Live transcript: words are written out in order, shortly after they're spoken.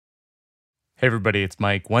Hey everybody, it's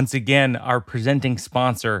Mike. Once again, our presenting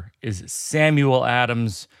sponsor is Samuel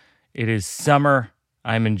Adams. It is summer.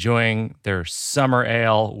 I'm enjoying their summer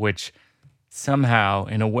ale, which somehow,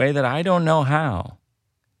 in a way that I don't know how,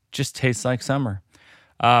 just tastes like summer.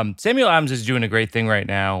 Samuel Adams is doing a great thing right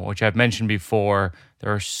now, which I've mentioned before.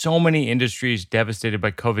 There are so many industries devastated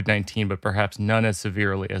by COVID-19, but perhaps none as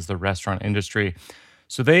severely as the restaurant industry.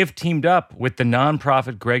 So they have teamed up with the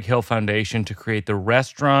nonprofit Greg Hill Foundation to create the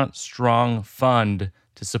Restaurant Strong Fund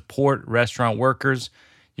to support restaurant workers.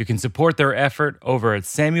 You can support their effort over at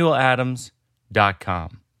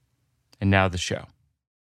samueladams.com. And now the show.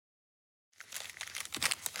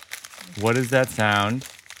 What is that sound?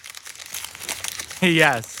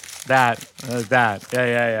 Yes, that.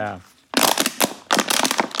 Yeah.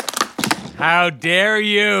 How dare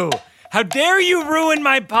you? How dare you ruin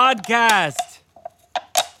my podcast?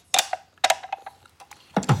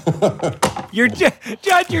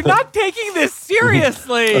 Judge, you're not taking this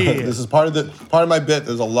seriously. This is part of my bit.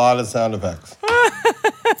 There's a lot of sound effects.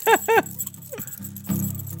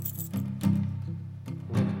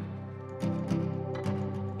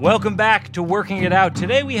 Welcome back to Working It Out.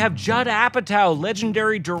 Today we have Judd Apatow,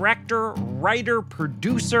 legendary director, writer,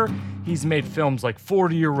 producer. He's made films like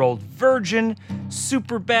 40-Year-Old Virgin,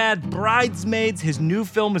 Superbad, Bridesmaids. His new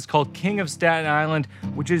film is called King of Staten Island,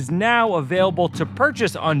 which is now available to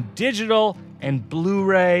purchase on digital and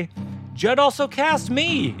Blu-ray. Judd also cast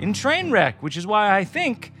me in Trainwreck, which is why I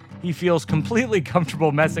think he feels completely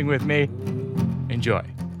comfortable messing with me. Enjoy.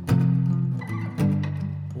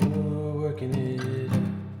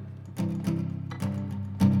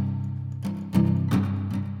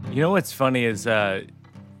 You know what's funny is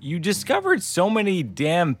you discovered so many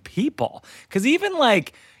damn people. Because even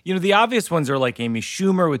the obvious ones are like Amy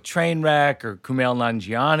Schumer with Trainwreck or Kumail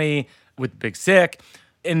Nanjiani with Big Sick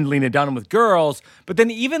and Lena Dunham with Girls. But then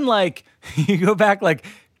even you go back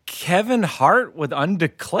Kevin Hart with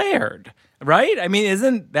Undeclared, right? I mean,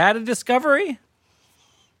 isn't that a discovery?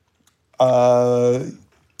 Well,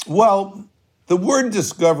 the word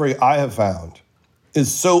discovery I have found is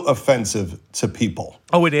so offensive to people.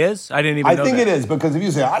 Oh, it is? I didn't even know I think that. it is, because if you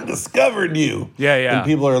say, I discovered you. Yeah. And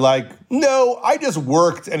people are like, no, I just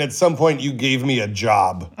worked, and at some point you gave me a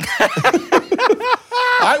job.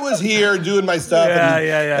 I was here doing my stuff.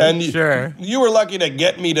 Yeah. And sure. You were lucky to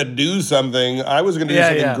get me to do something. I was going to do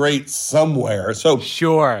something great somewhere. So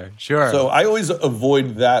Sure. So I always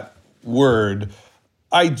avoid that word.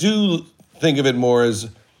 I do think of it more as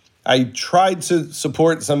I tried to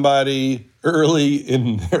support somebody early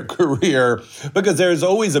in their career, because there's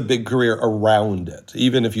always a big career around it.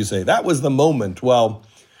 Even if you say that was the moment. Well,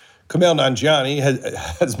 Kumail Nanjiani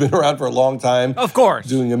has been around for a long time. Of course.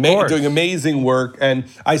 Doing amazing work. And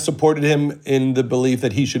I supported him in the belief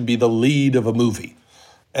that he should be the lead of a movie.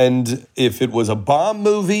 And if it was a bomb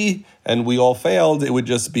movie and we all failed, it would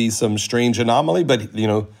just be some strange anomaly. But,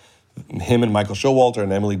 him and Michael Showalter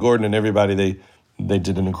and Emily Gordon and everybody, they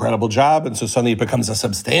did an incredible job, and so suddenly it becomes a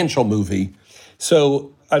substantial movie.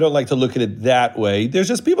 So I don't like to look at it that way. There's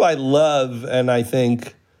just people I love, and I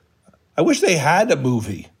think, I wish they had a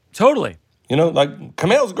movie. Totally.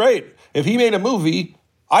 Kumail's great. If he made a movie,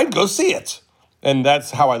 I'd go see it. And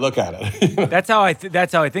that's how I look at it. That's how I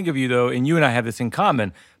think of you, though, and you and I have this in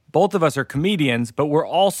common. Both of us are comedians, but we're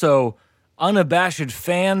also unabashed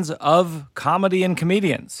fans of comedy and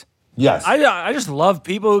comedians. Yes. I just love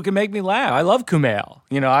people who can make me laugh. I love Kumail.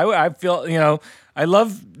 I feel, I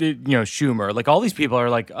love, Schumer. All these people are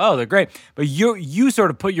oh, they're great. But you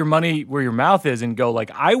sort of put your money where your mouth is and go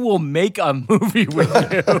I will make a movie with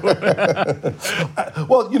you.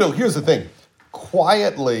 Well, here's the thing.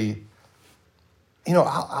 Quietly,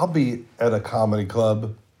 I'll be at a comedy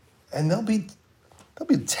club and there'll be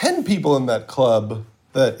 10 people in that club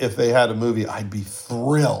that if they had a movie, I'd be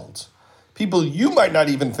thrilled. People you might not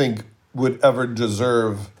even think would ever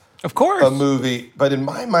deserve of course a movie. But in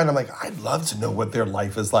my mind, I'm I'd love to know what their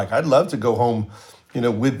life is like. I'd love to go home,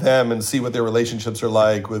 with them and see what their relationships are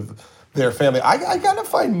like with their family. I gotta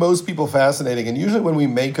find most people fascinating. And usually when we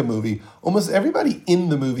make a movie, almost everybody in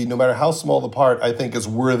the movie, no matter how small the part, I think is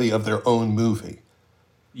worthy of their own movie.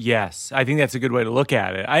 Yes, I think that's a good way to look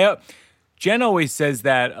at it. Jen always says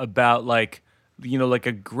that about a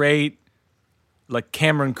great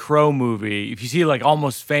Cameron Crowe movie. If you see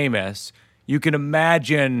Almost Famous, you can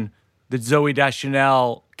imagine the Zooey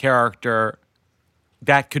Deschanel character.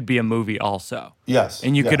 That could be a movie also. Yes.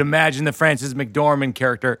 And you could imagine the Frances McDormand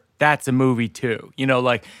character. That's a movie too.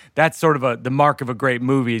 That's sort of the mark of a great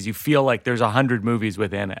movie is you feel like there's 100 movies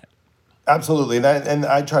within it. Absolutely. And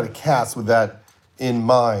I try to cast with that in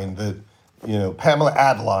mind that Pamela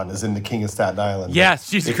Adlon is in The King of Staten Island. Yes,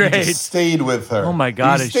 she's if great. You just stayed with her. Oh my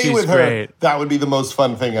God, if you stayed she's with her, great. That would be the most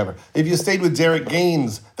fun thing ever. If you stayed with Derek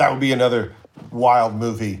Gaines, that would be another wild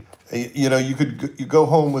movie. You go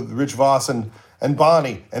home with Rich Voss and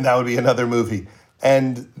Bonnie, and that would be another movie.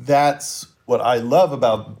 And that's what I love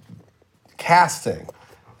about casting,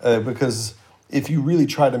 because if you really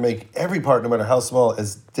try to make every part, no matter how small,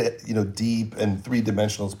 as deep and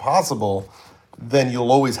three-dimensional as possible, then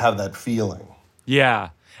you'll always have that feeling. Yeah.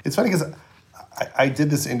 It's funny because I did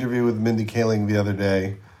this interview with Mindy Kaling the other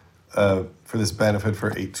day for this benefit for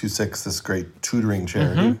 826, this great tutoring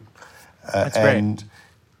charity. That's and great.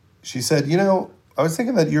 She said, I was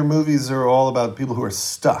thinking that your movies are all about people who are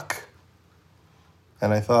stuck.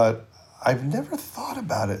 And I thought, I've never thought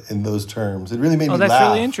about it in those terms. It really made me laugh. Oh, that's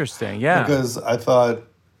really interesting, yeah. Because I thought,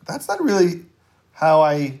 that's not really how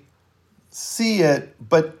I see it,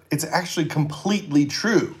 but it's actually completely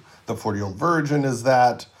true. The 40-Year-Old Virgin is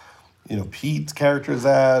that. Pete's character is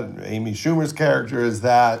that. Amy Schumer's character is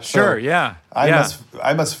that. Sure, so yeah.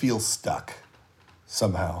 I must feel stuck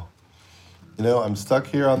somehow. I'm stuck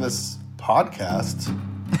here on this podcast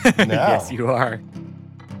now. Yes, you are.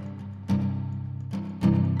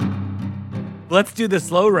 Let's do the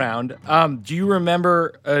slow round. Do you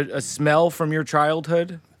remember a smell from your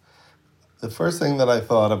childhood? The first thing that I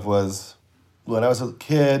thought of was when I was a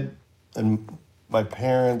kid and my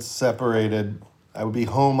parents separated, I would be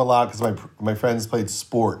home a lot because my friends played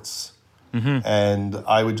sports. Mm-hmm. And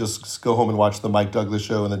I would just go home and watch the Mike Douglas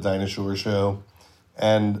show and the Dinah Shore show.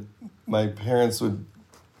 And my parents would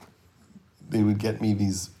get me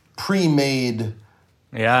these pre-made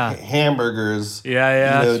hamburgers.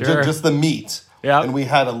 Yeah, sure. Just the meat. Yeah. And we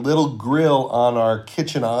had a little grill on our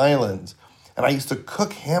kitchen island. And I used to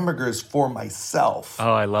cook hamburgers for myself.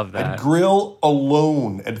 Oh, I love that. I'd grill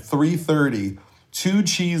alone at 3:30, 2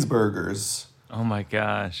 cheeseburgers. Oh my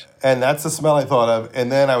gosh. And that's the smell I thought of.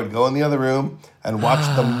 And then I would go in the other room and watch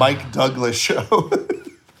the Mike Douglas show.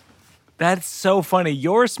 That's so funny.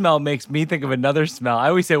 Your smell makes me think of another smell. I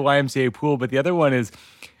always say YMCA pool, but the other one is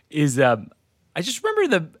I just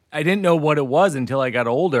remember I didn't know what it was until I got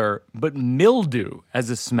older, but mildew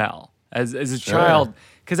as a smell, as a child.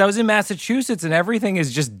 Because I was in Massachusetts and everything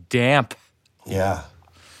is just damp. Yeah.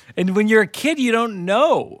 And when you're a kid, you don't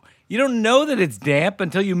know. You don't know that it's damp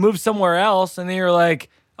until you move somewhere else, and then you're like,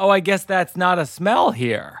 oh, I guess that's not a smell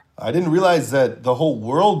here. I didn't realize that the whole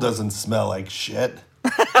world doesn't smell like shit.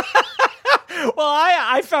 Well,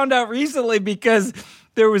 I found out recently because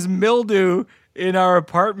there was mildew in our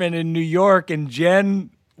apartment in New York, and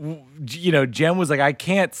Jen was like, I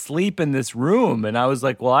can't sleep in this room. And I was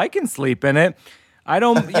like, well, I can sleep in it. I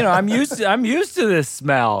don't, I'm used to this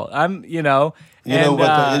smell. You know what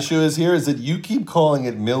the issue is here is that you keep calling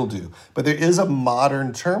it mildew, but there is a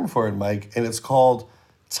modern term for it, Mike, and it's called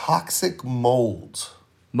toxic mold.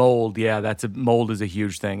 Mold, yeah, mold is a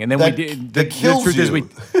huge thing. And then that kills you.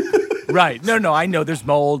 Right. No, I know there's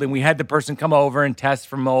mold, and we had the person come over and test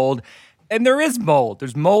for mold. And there is mold.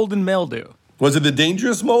 There's mold and mildew. Was it the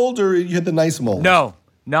dangerous mold or you had the nice mold? No,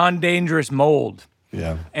 non-dangerous mold.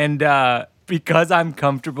 Yeah. And because I'm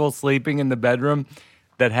comfortable sleeping in the bedroom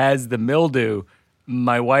that has the mildew,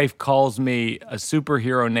 my wife calls me a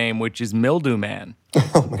superhero name, which is Mildew Man.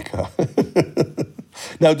 Oh, my God.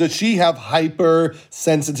 Now, does she have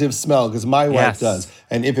hypersensitive smell? Because my wife does.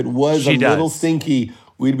 And if it was little stinky,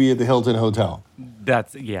 we'd be at the Hilton Hotel.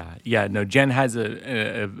 No, Jen has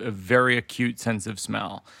a very acute sense of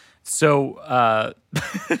smell. So,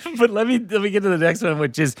 but let me get to the next one,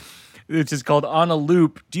 which is called On a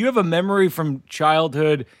Loop. Do you have a memory from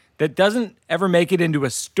childhood that doesn't ever make it into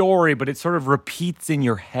a story, but it sort of repeats in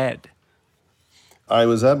your head? I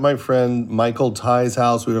was at my friend Michael Ty's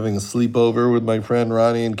house. We were having a sleepover with my friend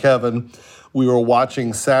Ronnie and Kevin. We were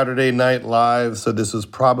watching Saturday Night Live, so this was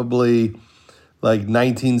probably like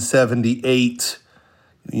 1978.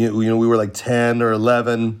 We were like 10 or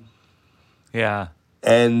 11. Yeah.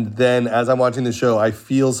 And then as I'm watching the show, I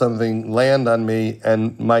feel something land on me,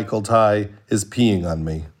 and Michael Ty is peeing on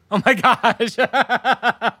me. Oh, my gosh.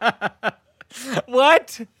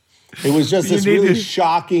 What? It was just this really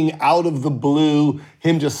shocking, out of the blue,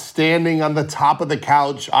 him just standing on the top of the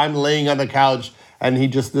couch. I'm laying on the couch, and he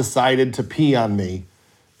just decided to pee on me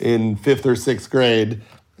in 5th or 6th grade.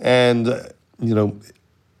 And, you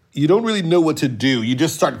don't really know what to do. You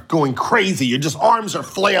just start going crazy. Your arms are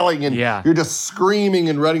flailing, and you're just screaming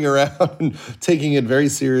and running around and taking it very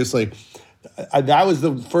seriously. That was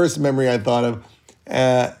the first memory I thought of.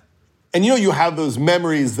 And you have those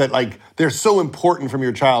memories that, like, they're so important from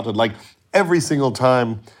your childhood. Like, every single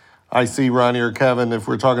time I see Ronnie or Kevin, if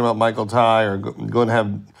we're talking about Michael Ty or going to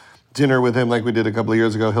have dinner with him like we did a couple of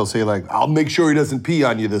years ago, he'll say like, I'll make sure he doesn't pee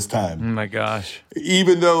on you this time. Oh my gosh.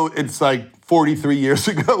 Even though it's like 43 years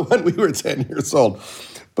ago when we were 10 years old.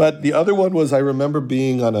 But the other one was I remember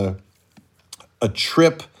being on a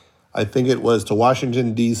trip, I think it was to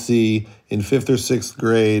Washington, D.C. in 5th or 6th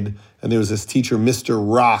grade. And there was this teacher, Mr.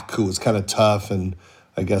 Rock, who was kind of tough and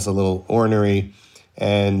I guess a little ornery.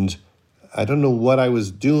 And I don't know what I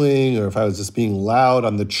was doing or if I was just being loud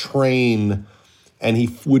on the train. And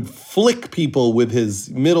he would flick people with his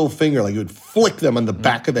middle finger, like he would flick them on the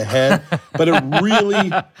back of the head. But it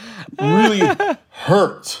really, really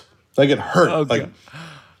hurt. Like it hurt. Okay. Like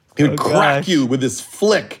he would crack you with this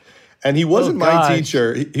flick. And he wasn't my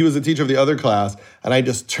teacher. He was the teacher of the other class. And I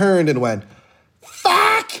just turned and went,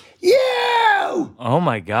 fuck you! Oh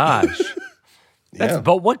my gosh.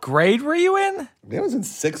 But what grade were you in? I was in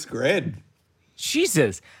 6th grade.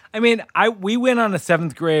 Jesus. I mean, we went on a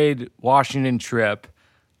 7th grade Washington trip,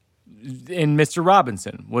 and Mr.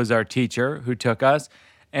 Robinson was our teacher who took us,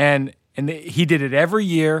 and he did it every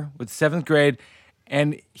year with 7th grade,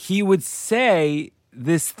 and he would say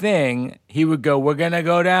this thing. He would go, we're going to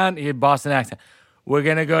go down, he had Boston accent, we're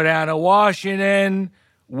going to go down to Washington,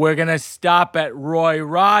 we're going to stop at Roy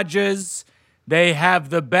Rogers. They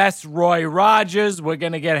have the best Roy Rogers. We're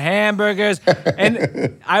going to get hamburgers.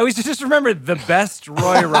 And I always just remember the best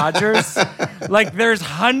Roy Rogers. Like there's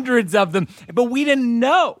hundreds of them, but we didn't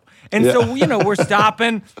know. And so, we're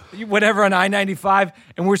stopping, whatever, on I-95,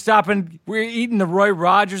 and we're eating the Roy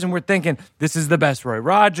Rogers, and we're thinking, this is the best Roy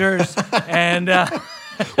Rogers. And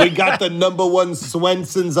we got the #1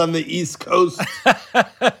 Swensons on the East Coast.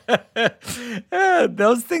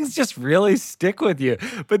 Those things just really stick with you.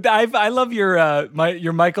 But I love your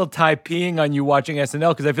Michael Ty peeing on you watching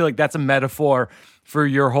SNL, because I feel like that's a metaphor for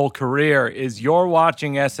your whole career, is you're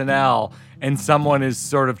watching SNL and someone is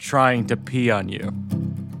sort of trying to pee on you.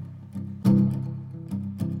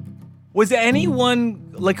 Was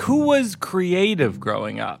anyone, like, who was creative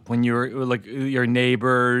growing up when you were, like, your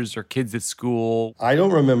neighbors or kids at school? I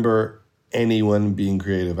don't remember anyone being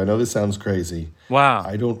creative. I know this sounds crazy. Wow.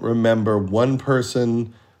 I don't remember one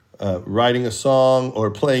person writing a song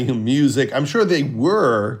or playing music. I'm sure they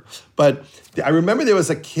were, but I remember there was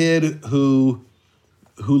a kid who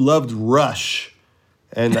loved Rush.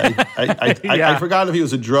 And I forgot if he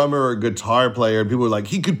was a drummer or a guitar player. People were like,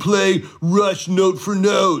 he could play Rush note for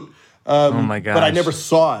note. Oh my gosh. But I never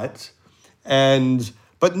saw it.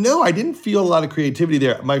 But no, I didn't feel a lot of creativity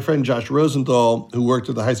there. My friend Josh Rosenthal, who worked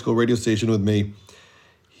at the high school radio station with me,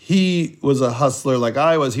 he was a hustler like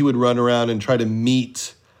I was. He would run around and try to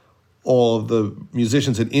meet all of the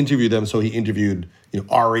musicians and interview them. So he interviewed,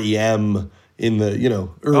 REM in the,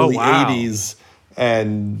 early 80s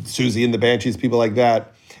and Susie and the Banshees, people like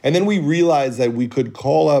that. And then we realized that we could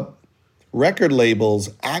call up record labels,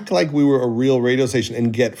 act like we were a real radio station,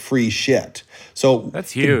 and get free shit. So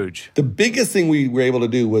that's huge. The biggest thing we were able to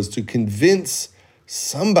do was to convince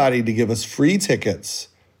somebody to give us free tickets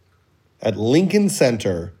at Lincoln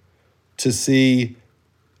Center to see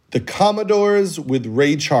the Commodores with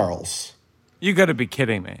Ray Charles. You got to be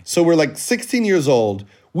kidding me. So we're like 16 years old.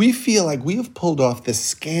 We feel like we have pulled off the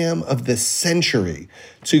scam of the century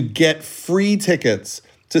to get free tickets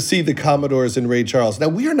to see the Commodores and Ray Charles. Now,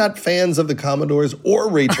 we are not fans of the Commodores or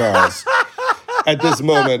Ray Charles at this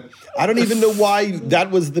moment. I don't even know why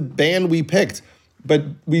that was the band we picked. But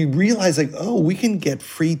we realized, we can get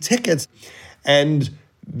free tickets. And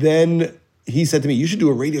then he said to me, you should do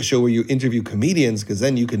a radio show where you interview comedians, because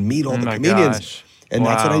then you can meet all the comedians. Gosh. And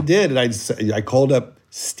that's what I did. And I called up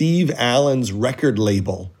Steve Allen's record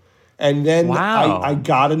label. And then I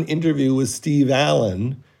got an interview with Steve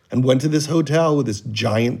Allen and went to this hotel with this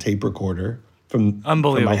giant tape recorder from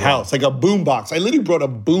my house, like a boombox. I literally brought a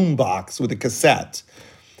boombox with a cassette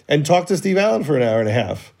and talked to Steve Allen for an hour and a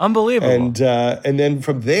half. Unbelievable. And then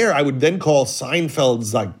from there, I would then call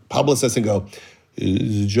Seinfeld's publicist and go, "This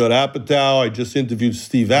is Judd Apatow. I just interviewed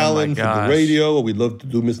Steve Allen for the radio. We'd love to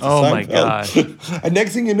do Mr. Seinfeld." My gosh. And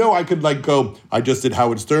next thing you know, I could go, I just did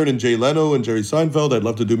Howard Stern and Jay Leno and Jerry Seinfeld. I'd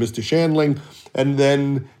love to do Mr. Shandling. And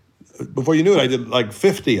then before you knew it, I did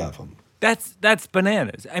 50 of them. That's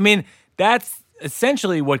bananas. I mean, that's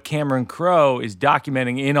essentially what Cameron Crowe is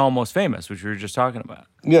documenting in Almost Famous, which we were just talking about.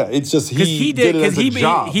 Yeah, it's just he did it as a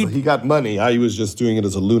job. He got money. I was just doing it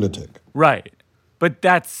as a lunatic. Right. But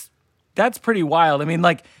that's pretty wild. I mean,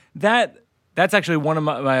 that's actually one of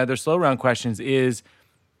my other slow round questions is,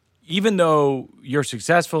 even though you're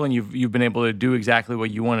successful and you've been able to do exactly what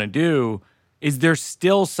you want to do, is there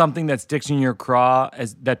still something that sticks in your craw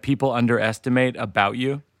that people underestimate about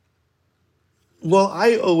you? Well,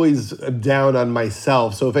 I always am down on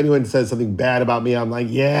myself. So if anyone says something bad about me, I'm like,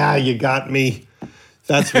 yeah, you got me.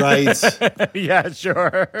 That's right. Yeah,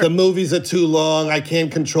 sure. The movies are too long. I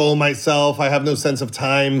can't control myself. I have no sense of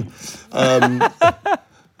time.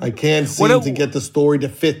 I can't seem to get the story to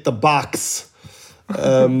fit the box.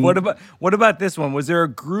 What about this one? Was there a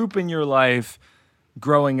group in your life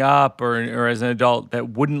growing up or as an adult that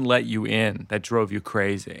wouldn't let you in, that drove you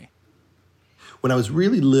crazy? When I was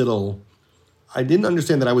really little, I didn't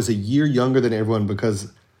understand that I was a year younger than everyone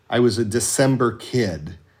because I was a December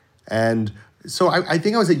kid. And so I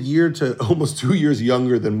think I was a year to almost 2 years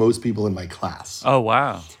younger than most people in my class. Oh,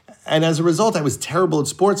 wow. And as a result, I was terrible at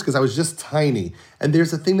sports because I was just tiny. And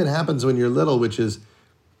there's a thing that happens when you're little, which is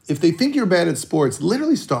if they think you're bad at sports,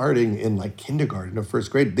 literally starting in like kindergarten or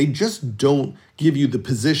first grade, they just don't give you the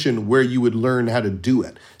position where you would learn how to do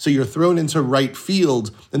it. So you're thrown into right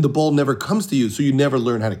field and the ball never comes to you, so you never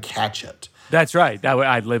learn how to catch it. That's right.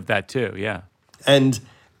 I lived that too, yeah. And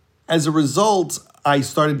as a result, I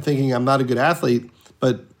started thinking I'm not a good athlete,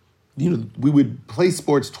 but we would play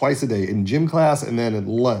sports twice a day in gym class and then at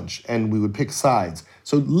lunch, and we would pick sides.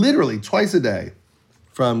 So literally twice a day,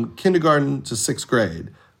 from kindergarten to sixth grade,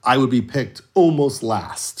 I would be picked almost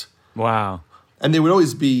last. Wow. And there would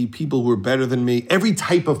always be people who were better than me. Every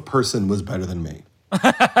type of person was better than me.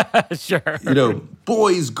 Sure.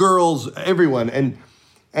 Boys, girls, everyone. And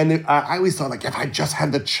I always thought, like, if I just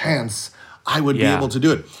had the chance, I would be able to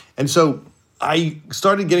do it. And so I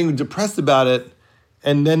started getting depressed about it.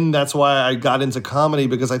 And then that's why I got into comedy,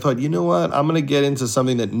 because I thought, you know what? I'm going to get into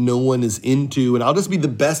something that no one is into, and I'll just be the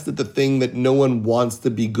best at the thing that no one wants to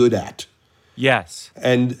be good at. Yes.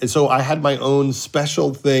 And so I had my own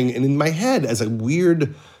special thing. And in my head, as a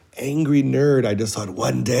weird, angry nerd, I just thought,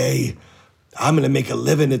 one day I'm going to make a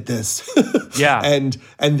living at this. Yeah. And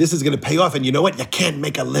this is going to pay off. And you know what? You can't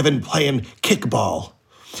make a living playing kickball.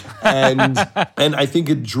 And I think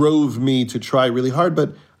it drove me to try really hard.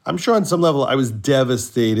 But I'm sure on some level I was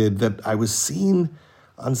devastated that I was seen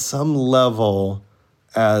on some level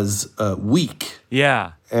as weak.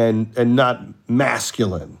 Yeah. And not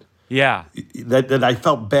masculine. Yeah. That I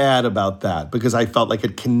felt bad about that because I felt like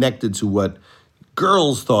it connected to what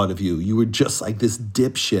girls thought of you. You were just like this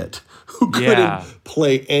dipshit who couldn't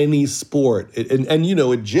play any sport. And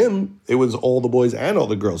at gym, it was all the boys and all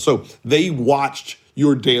the girls. So they watched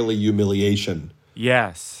your daily humiliation.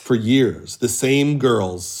 Yes. For years. The same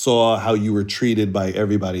girls saw how you were treated by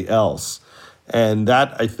everybody else. And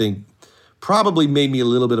that, I think, probably made me a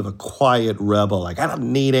little bit of a quiet rebel. Like, I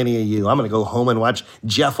don't need any of you. I'm going to go home and watch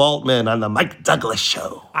Jeff Altman on the Mike Douglas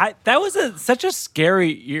show. That was such a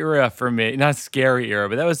scary era for me. Not a scary era,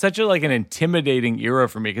 but that was such an intimidating era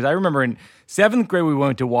for me. Because I remember in 7th grade, we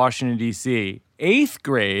went to Washington, D.C. 8th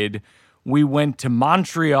grade, we went to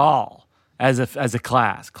Montreal as a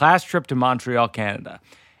class trip to Montreal, Canada.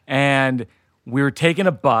 And we were taking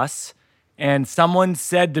a bus. And someone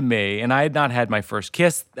said to me, and I had not had my first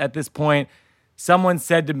kiss at this point, someone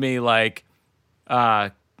said to me, like,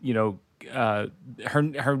 her, I'm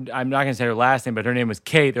not going to say her last name, but her name was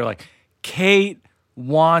Kate. They're like, Kate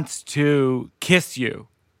wants to kiss you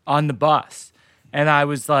on the bus. And I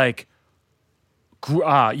was like,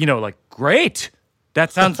 great.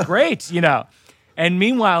 That sounds great, And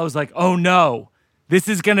meanwhile, I was like, oh, no. This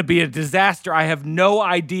is going to be a disaster. I have no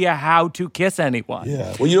idea how to kiss anyone.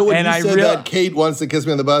 Yeah. Well, when you said that Kate wants to kiss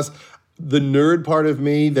me on the bus, the nerd part of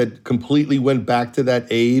me that completely went back to that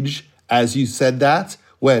age as you said that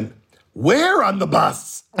went, where on the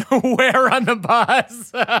bus? Where on the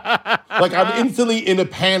bus? Like, I'm instantly in a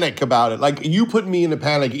panic about it. Like, you put me in a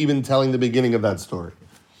panic even telling the beginning of that story.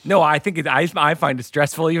 No, I think I find it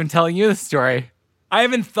stressful even telling you the story. I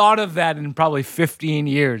haven't thought of that in probably 15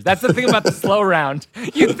 years. That's the thing about the slow round.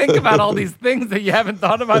 You think about all these things that you haven't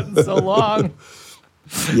thought about in so long.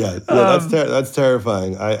 Yeah, that's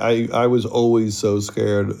terrifying. I was always so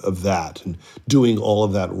scared of that and doing all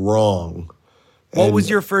of that wrong. What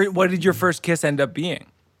did your first kiss end up being?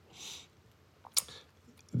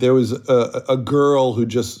 There was a girl who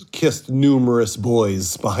just kissed numerous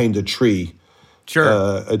boys behind a tree.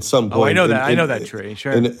 Sure. At some point. Oh, I know that. I know that tree.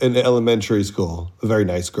 Sure. In elementary school, a very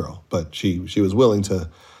nice girl, but she was willing to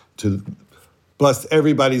bust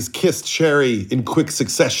everybody's kissed cherry in quick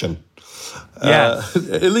succession. Yeah.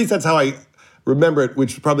 At least that's how I remember it,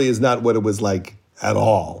 which probably is not what it was like at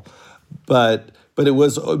all. But it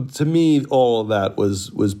was, to me, all of that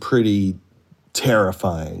was pretty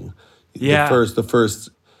terrifying. Yeah. The first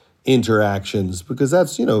interactions, because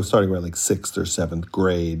that's starting around like 6th or 7th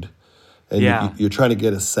grade. And you're trying to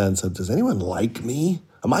get a sense of, does anyone like me?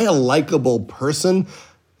 Am I a likable person?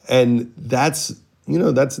 And that's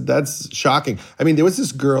that's shocking. I mean, there was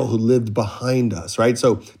this girl who lived behind us, right?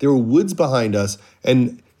 So there were woods behind us,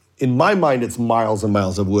 and in my mind, it's miles and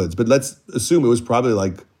miles of woods, but let's assume it was probably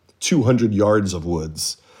like 200 yards of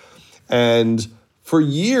woods. And for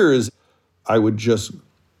years, I would just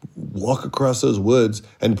walk across those woods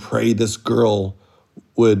and pray this girl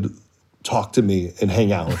would talk to me and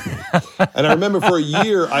hang out with me. And I remember for a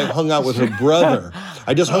year, I hung out with her brother.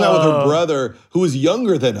 I just hung out with her brother, who was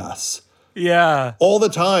younger than us. Yeah. All the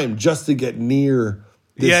time, just to get near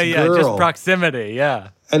this girl. Just proximity, yeah.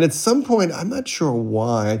 And at some point, I'm not sure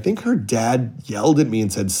why, I think her dad yelled at me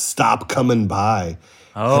and said, "Stop coming by."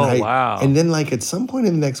 Oh, wow. And then like at some point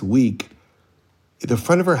in the next week, the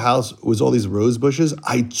front of her house was all these rose bushes.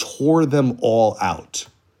 I tore them all out.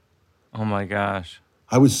 Oh my gosh.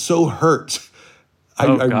 I was so hurt. I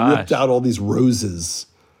ripped out all these roses.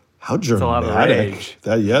 How dramatic. That's a lot of rage.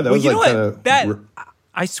 That was like kind of...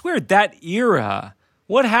 I swear, that era,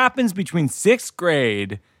 what happens between 6th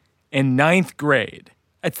grade and 9th grade?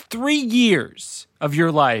 It's 3 years of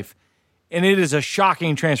your life, and it is a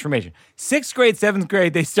shocking transformation. 6th grade, 7th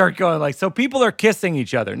grade, they start going like, so people are kissing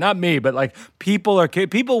each other. Not me, but like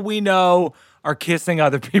people we know are kissing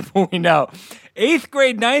other people we know. 8th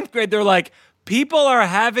grade, 9th grade, they're like, people are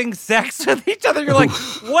having sex with each other. You're like,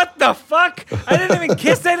 what the fuck? I didn't even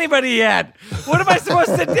kiss anybody yet. What am I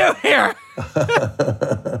supposed to do here?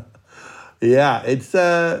 Yeah, it's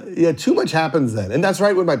too much happens then. And that's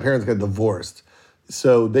right when my parents got divorced.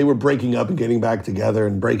 So they were breaking up and getting back together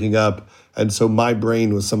and breaking up. And so my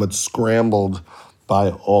brain was somewhat scrambled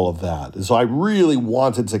by all of that. And so I really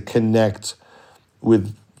wanted to connect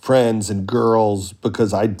with friends and girls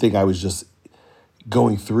because I think I was just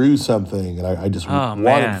going through something, and I just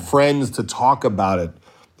wanted friends to talk about it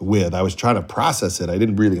with. I was trying to process it. I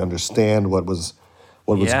didn't really understand what was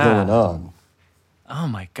going on. Oh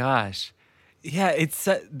my gosh. Yeah, it's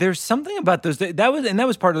there's something about those that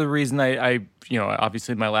was part of the reason I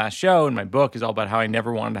obviously my last show and my book is all about how I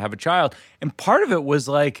never wanted to have a child, and part of it was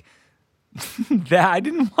like that I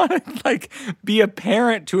didn't want to like be a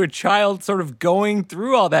parent to a child sort of going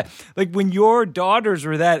through all that. Like when your daughters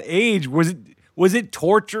were that age, was it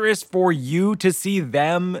torturous for you to see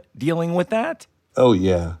them dealing with that? Oh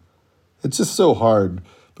yeah, it's just so hard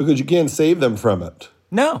because you can't save them from it.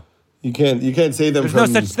 No, you can't save them. There's no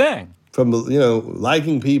such thing. From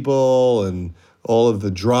liking people and all of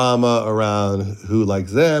the drama around who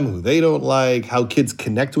likes them, who they don't like, how kids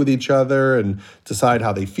connect with each other and decide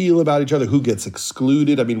how they feel about each other, who gets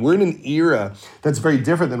excluded. I mean, we're in an era that's very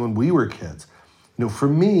different than when we were kids. For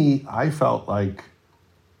me, I felt like,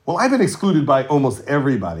 well, I've been excluded by almost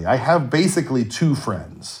everybody. I have basically 2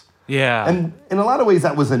 friends. Yeah. And in a lot of ways,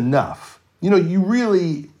 that was enough. You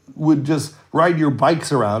really would just ride your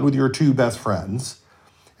bikes around with your 2 best friends.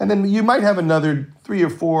 And then you might have another 3 or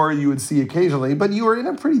 4 you would see occasionally, but you were in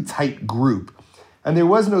a pretty tight group. And there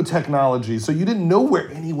was no technology, so you didn't know where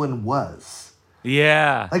anyone was.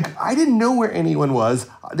 Yeah. Like, I didn't know where anyone was.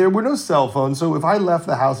 There were no cell phones, so if I left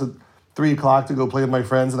the house at 3 o'clock to go play with my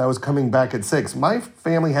friends and I was coming back at 6, my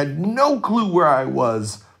family had no clue where I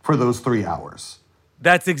was for those 3 hours.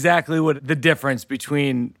 That's exactly what the difference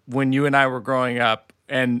between when you and I were growing up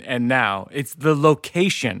and now. It's the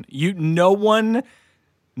location. No one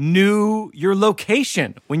knew your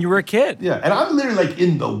location when you were a kid. Yeah, and I'm literally like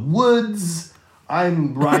in the woods.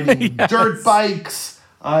 I'm riding dirt bikes.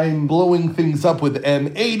 I'm blowing things up with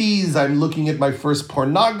M80s. I'm looking at my first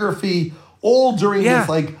pornography, all during this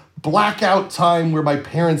like blackout time where my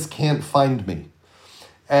parents can't find me.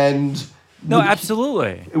 And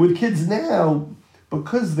absolutely. With kids now,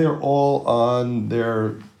 because they're all on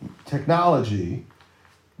their technology,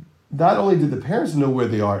 not only do the parents know where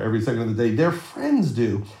they are every second of the day, their friends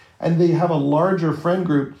do. And they have a larger friend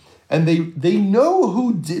group, and they know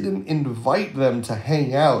who didn't invite them to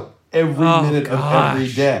hang out every minute of every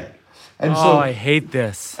day. And I hate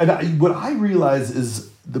this. And what I realize is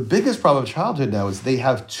the biggest problem of childhood now is they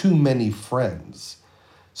have too many friends.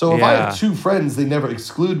 So if I have 2 friends, they never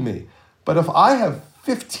exclude me. But if I have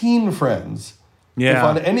 15 friends, if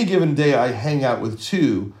on any given day I hang out with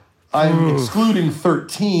 2, I'm excluding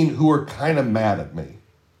 13 who are kind of mad at me.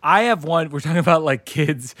 I have one, we're talking about like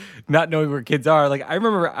kids, not knowing where kids are. Like I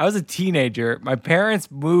remember I was a teenager. My parents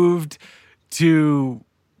moved to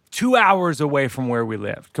 2 hours away from where we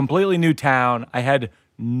lived. Completely new town. I had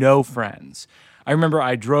no friends. I remember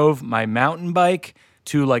I drove my mountain bike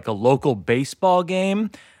to like a local baseball game,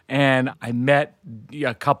 and I met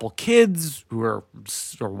a couple kids who were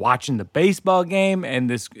watching the baseball game, and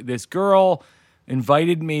this girl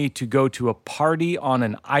invited me to go to a party on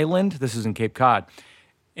an island. This is in Cape Cod.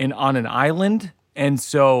 And on an island And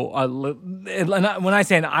so when I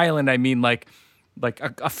say an island, I mean like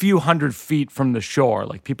a few hundred feet from the shore.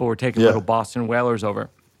 Like people were taking little Boston whalers over.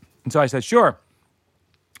 And so I said, sure.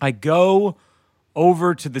 I go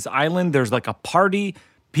over to this island. There's like a party.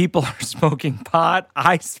 People are smoking pot.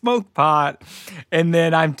 I smoke pot. And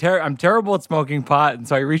then I'm terrible at smoking pot. And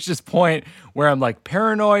so I reach this point where I'm like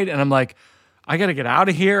paranoid and I'm like, I got to get out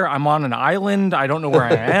of here. I'm on an island. I don't know where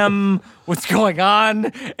I am. What's going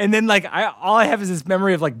on? And then like all I have is this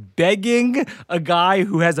memory of like begging a guy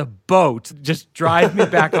who has a boat just drive me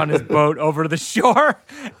back on his boat over to the shore.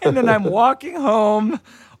 And then I'm walking home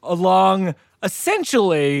along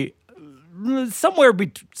essentially somewhere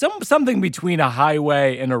something between a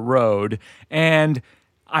highway and a road. And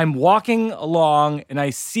I'm walking along and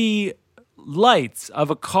I see lights of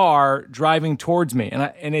a car driving towards me.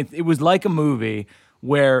 And it was like a movie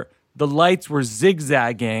where the lights were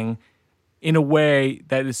zigzagging in a way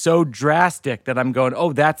that is so drastic that I'm going,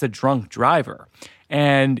 oh, that's a drunk driver.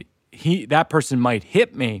 And that person might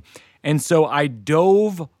hit me. And so I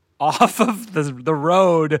dove off of the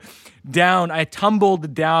road down. I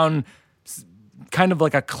tumbled down kind of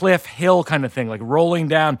like a cliff hill kind of thing, like rolling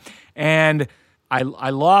down. And I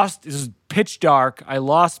lost, this is pitch dark, I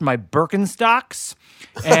lost my Birkenstocks.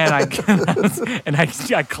 And I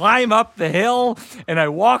climb up the hill and I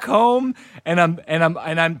walk home and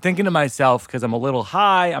I'm thinking to myself, because I'm a little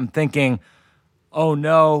high, I'm thinking, oh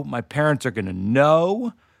no, my parents are gonna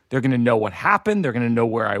know. They're gonna know what happened, they're gonna know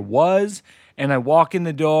where I was. And I walk in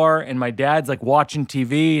the door and my dad's like watching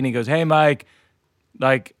TV and he goes, hey Mike,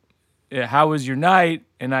 like, how was your night?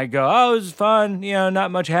 And I go, oh, it was fun.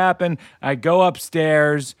 Not much happened. I go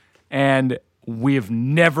upstairs and we've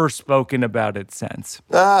never spoken about it since.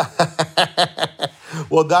 Well,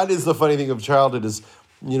 that is the funny thing of childhood is,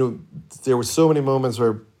 there were so many moments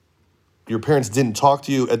where your parents didn't talk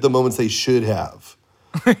to you at the moments they should have.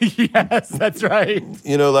 Yes, that's right.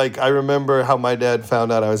 Like I remember how my dad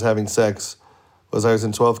found out I was having sex was I was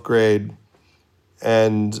in 12th grade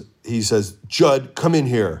and he says, Judd, come in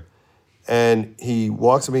here. And he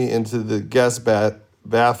walks me into the guest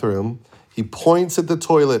bathroom. He points at the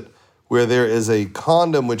toilet where there is a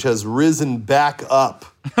condom which has risen back up.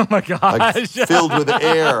 Oh, my gosh. Like filled with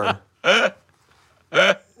air.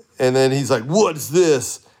 And then he's like, what's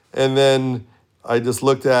this? And then I just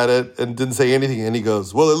looked at it and didn't say anything. And he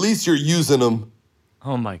goes, well, at least you're using them.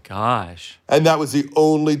 Oh, my gosh. And that was the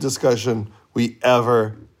only discussion we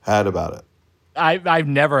ever had about it. I've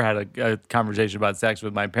never had a conversation about sex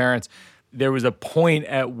with my parents. There was a point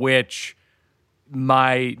at which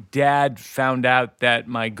my dad found out that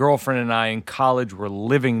my girlfriend and I in college were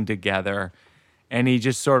living together, and he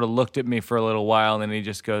just sort of looked at me for a little while, and then he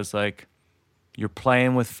just goes like, you're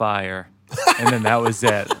playing with fire. And then that was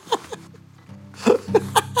it.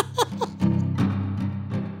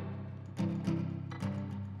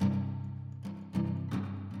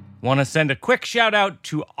 Want to send a quick shout out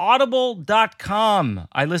to audible.com.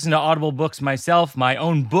 I listen to Audible books myself. My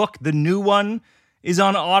own book, the new one, is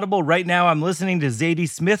on Audible. Right now I'm listening to Zadie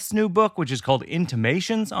Smith's new book, which is called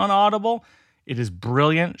Intimations on Audible. It is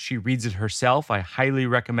brilliant. She reads it herself. I highly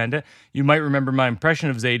recommend it. You might remember my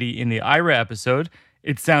impression of Zadie in the Ira episode.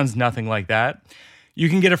 It sounds nothing like that. You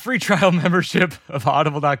can get a free trial membership of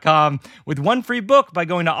audible.com with one free book by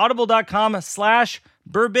going to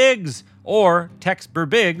audible.com/Birbigs or text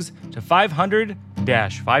Birbigs to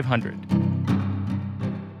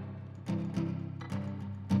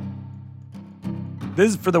 500-500.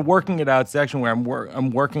 This is for the working it out section where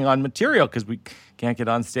I'm working on material because we can't get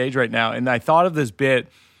on stage right now. And I thought of this bit.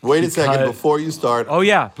 Wait a second before you start. Oh,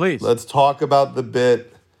 yeah, please. Let's talk about the bit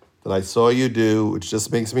that I saw you do, which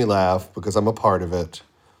just makes me laugh because I'm a part of it.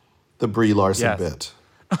 The Brie Larson bit.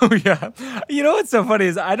 Oh, yeah. You know what's so funny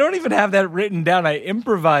is I don't even have that written down. I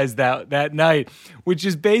improvised that night, which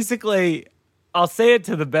is basically, I'll say it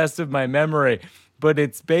to the best of my memory, but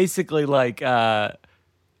it's basically like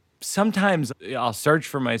sometimes I'll search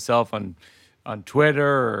for myself on Twitter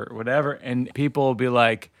or whatever, and people will be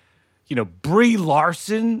like, Brie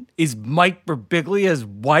Larson is Mike Birbiglia's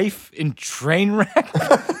wife in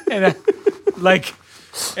Trainwreck? And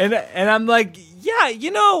I'm like, yeah,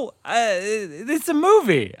 it's a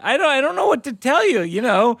movie. I don't know what to tell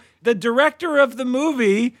you. The director of the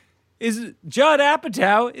movie is Judd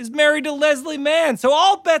Apatow is married to Leslie Mann, so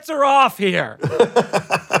all bets are off here.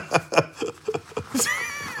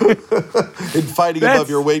 In fighting above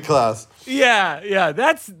your weight class. Yeah,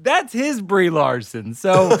 that's his Brie Larson.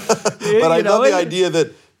 So, but I love the idea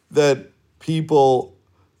that people,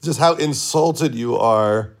 just how insulted you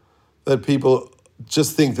are, that people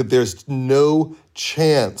just think that there's no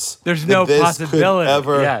chance there's no this possibility could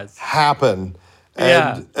ever happen.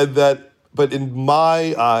 And that, but in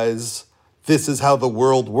my eyes, this is how the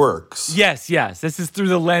world works. Yes. This is through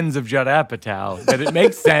the lens of Judd Apatow that it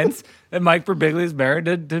makes sense that Mike Birbiglia is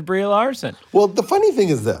married to Brie Larson. Well, the funny thing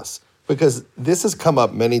is this, because this has come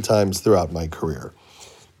up many times throughout my career,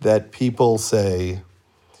 that people say,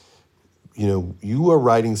 you are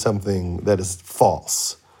writing something that is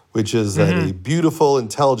false, which is that a beautiful,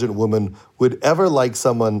 intelligent woman would ever like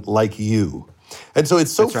someone like you. And so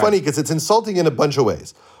it's so funny because it's insulting in a bunch of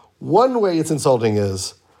ways. One way it's insulting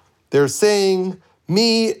is they're saying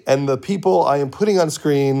me and the people I am putting on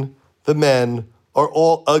screen, the men, are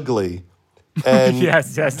all ugly and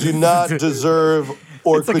do not deserve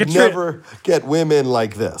or could never get women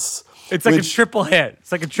like this. It's like a triple hit.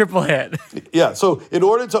 Yeah, so in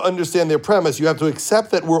order to understand their premise, you have to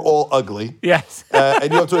accept that we're all ugly. Yes.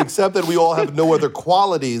 And you have to accept that we all have no other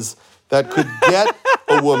qualities that could get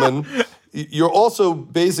a woman. You're also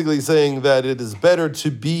basically saying that it is better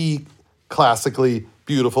to be classically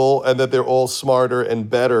beautiful and that they're all smarter and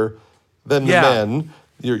better than the men.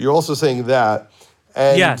 You're also saying that.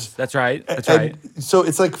 And, yes, that's right. Right. So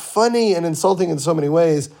it's like funny and insulting in so many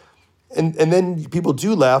ways. And then people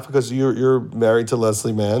do laugh because you're married to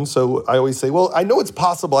Leslie Mann. So I always say, well, I know it's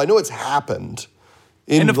possible. I know it's happened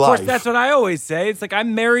in life. And of course, that's what I always say. It's like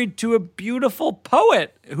I'm married to a beautiful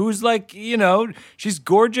poet who's like, she's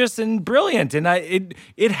gorgeous and brilliant. And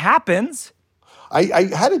it happens. I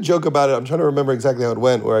had a joke about it. I'm trying to remember exactly how it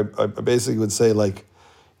went, where I basically would say, like,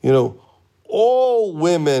 all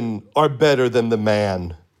women are better than the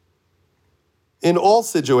man in all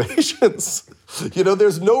situations.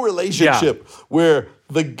 There's no relationship where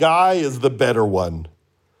the guy is the better one.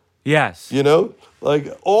 Yes. Like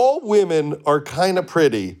all women are kind of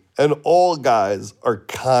pretty and all guys are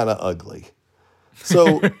kind of ugly.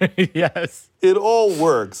 So yes, it all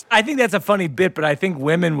works. I think that's a funny bit, but I think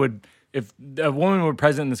women would, if a woman were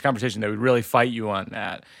present in this conversation, they would really fight you on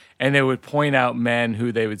that. And they would point out men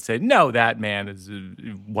who they would say, no, that man is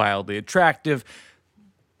wildly attractive.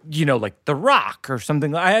 Like The Rock or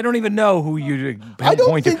something. I don't even know who you point to. I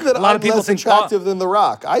don't think that I'm less attractive than The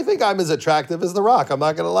Rock. I think I'm as attractive as The Rock. I'm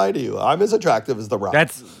not going to lie to you. I'm as attractive as The Rock.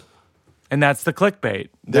 That's the clickbait.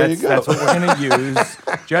 You go. That's what we're going to use.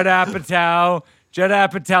 Judd Apatow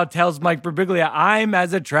tells Mike Birbiglia, I'm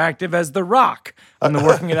as attractive as The Rock on the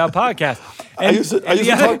Working It Out podcast. I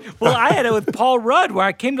had it with Paul Rudd, where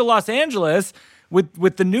I came to Los Angeles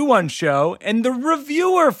with the New One show, and the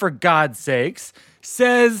reviewer, for God's sakes,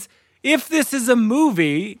 says, if this is a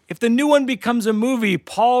movie, if the New One becomes a movie,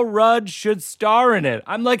 Paul Rudd should star in it.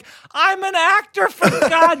 I'm like, I'm an actor, for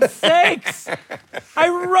God's sakes. I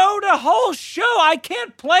wrote a whole show. I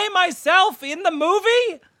can't play myself in the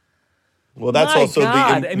movie. Well, that's also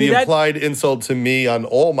the implied insult to me on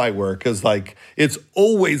all my work is like, it's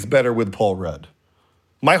always better with Paul Rudd.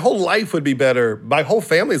 My whole life would be better. My whole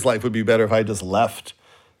family's life would be better if I just left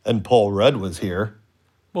and Paul Rudd was here.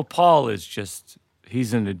 Well, Paul is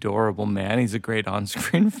he's an adorable man. He's a great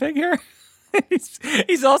on-screen figure.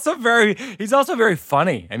 he's also very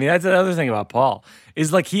funny. I mean, that's another thing about Paul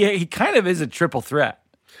is like he kind of is a triple threat.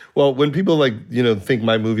 Well, when people think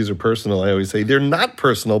my movies are personal, I always say they're not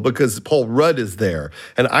personal because Paul Rudd is there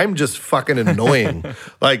and I'm just fucking annoying.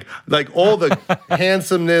 like all the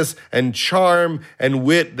handsomeness and charm and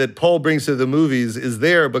wit that Paul brings to the movies is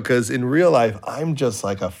there because in real life, I'm just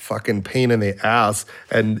like a fucking pain in the ass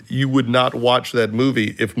and you would not watch that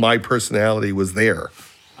movie if my personality was there.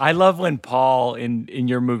 I love when Paul in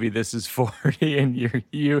your movie This Is 40 and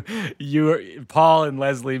you Paul and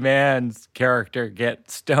Leslie Mann's character get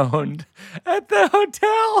stoned at the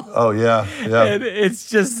hotel. Oh yeah. And it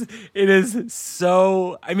is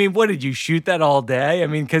so. I mean, what did you shoot that all day? I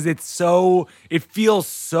mean, because it feels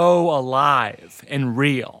so alive and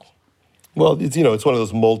real. Well, it's one of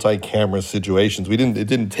those multi-camera situations. It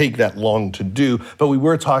didn't take that long to do, but we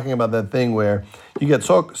were talking about that thing where you get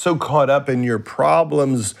so caught up in your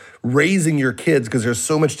problems raising your kids because there's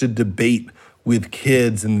so much to debate with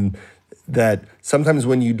kids, and that sometimes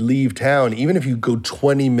when you leave town, even if you go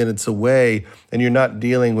 20 minutes away and you're not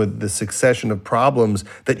dealing with the succession of problems,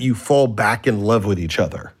 that you fall back in love with each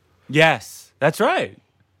other. Yes, that's right.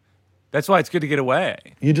 That's why it's good to get away.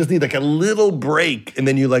 You just need like a little break, and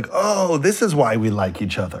then you're like, oh, this is why we like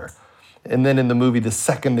each other. And then in the movie, the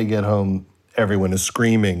second they get home, everyone is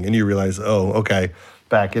screaming, and you realize, oh, okay,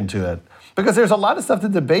 back into it. Because there's a lot of stuff to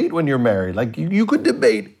debate when you're married. Like, you could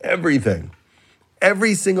debate everything.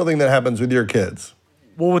 Every single thing that happens with your kids.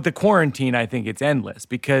 Well, with the quarantine, I think it's endless.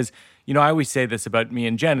 Because, I always say this about me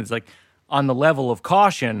and Jen. It's like, on the level of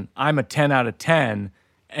caution, I'm a 10 out of 10,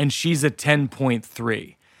 and she's a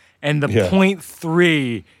 10.3. And the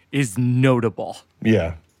 0.3 is notable.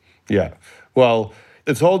 Yeah. Yeah. Well,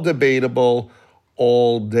 it's all debatable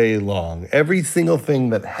all day long. Every single thing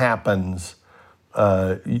that happens,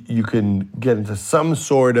 you can get into some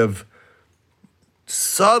sort of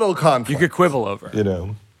subtle conflict. You could quibble over. You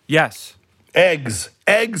know, Yes. eggs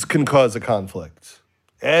can cause a conflict.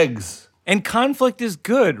 Eggs. And conflict is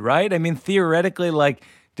good, right? I mean, theoretically, like,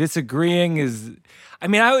 disagreeing is... I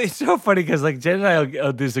mean, it's so funny because, like, Jen and I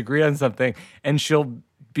will disagree on something, and she'll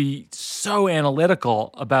be so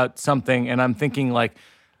analytical about something, and I'm thinking, like,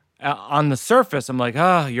 on the surface, I'm like,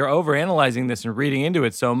 you're overanalyzing this and reading into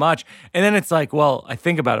it so much. And then it's like, well, I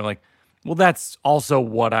think about it, I'm like, well, that's also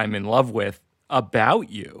what I'm in love with about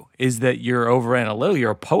you, is that you're overanalytical.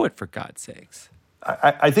 You're a poet, for God's sakes.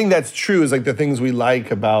 I think that's true, is like the things we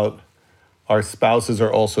like about our spouses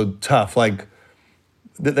are also tough. Like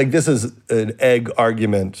this is an egg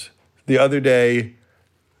argument. The other day,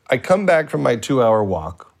 I come back from my 2-hour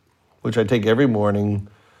walk, which I take every morning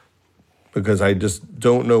because I just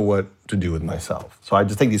don't know what to do with myself. So I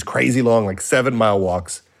just take these crazy long, like 7-mile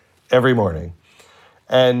walks every morning.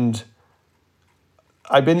 And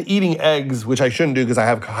I've been eating eggs, which I shouldn't do because I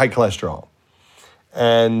have high cholesterol.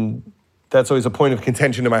 And that's always a point of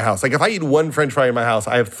contention in my house. Like if I eat one French fry in my house,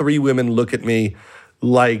 I have 3 women look at me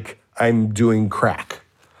like I'm doing crack.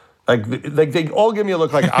 Like they all give me a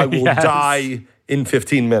look like I will Yes. die in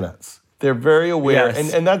 15 minutes. They're very aware,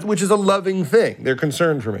 Yes. and that's, which is a loving thing. They're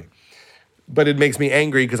concerned for me. But it makes me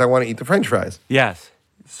angry because I want to eat the French fries. Yes.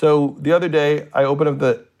 So the other day, I opened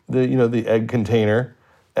up the egg container,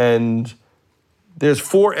 and there's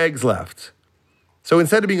 4 eggs left. So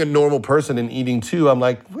instead of being a normal person and eating 2, I'm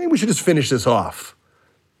like, maybe we should just finish this off.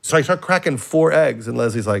 So I start cracking 4 eggs, and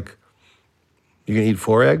Leslie's like, "You can eat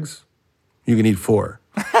 4 eggs? You can eat 4."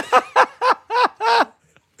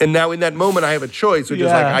 And now in that moment, I have a choice, which is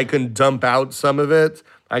like, Yeah. I can dump out some of it.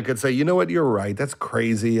 I could say, you know what, you're right. That's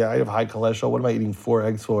crazy. I have high cholesterol. What am I eating 4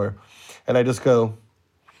 eggs for? And I just go,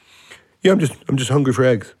 yeah, I'm just hungry for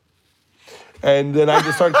eggs. And then I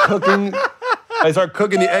just start cooking. I start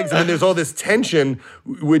cooking the eggs, and then there's all this tension,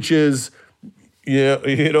 which is,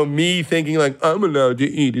 you know, me thinking like, I'm allowed to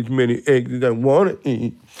eat as many eggs as I want to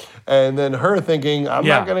eat. And then her thinking, I'm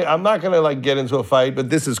not gonna like get into a fight, but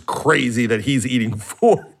this is crazy that he's eating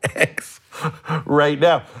 4 eggs right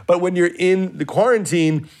now. But when you're in the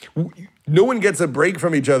quarantine, no one gets a break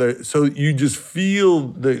from each other. So you just feel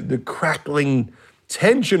the crackling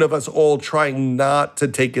tension of us all trying not to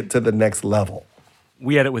take it to the next level.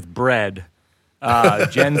 We had it with bread.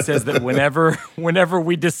 Jen says that whenever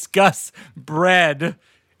we discuss bread,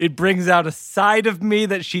 it brings out a side of me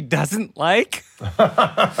that she doesn't like.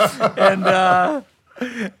 And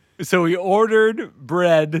so we ordered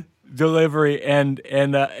bread delivery, and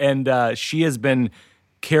she has been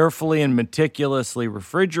carefully and meticulously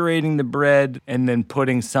refrigerating the bread and then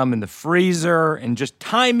putting some in the freezer and just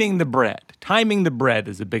timing the bread. Timing the bread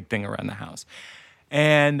is a big thing around the house.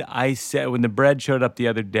 And I said, when the bread showed up the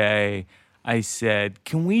other day, I said,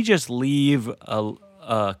 can we just leave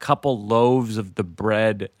a couple loaves of the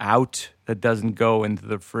bread out that doesn't go into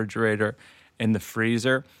the refrigerator and the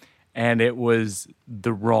freezer? And it was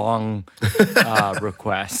the wrong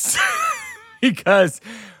request. Because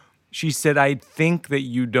she said, I think that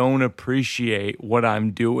you don't appreciate what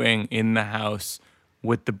I'm doing in the house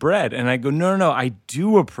with the bread. And I go, no, I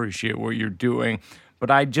do appreciate what you're doing, but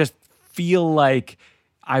I just feel like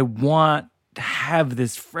I want to have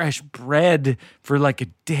this fresh bread for like a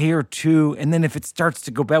day or 2, and then if it starts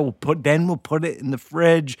to go bad, we'll put it in the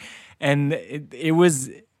fridge. And it was,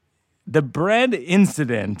 the bread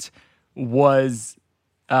incident was,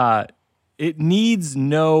 it needs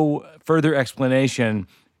no further explanation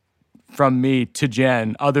from me to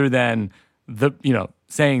Jen other than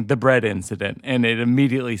saying the bread incident, and it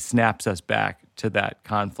immediately snaps us back to that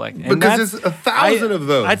conflict. And because there's 1,000 of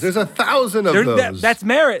those. There's 1,000 of those. That's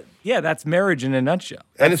marriage. Yeah, that's marriage in a nutshell.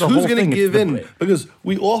 And That's it's the who's whole going thing. to give in. Because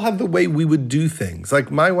we all have the way we would do things.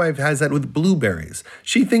 Like my wife has that with blueberries.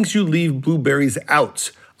 She thinks you leave blueberries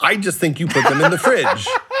out. I just think you put them in the fridge.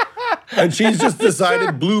 And she's just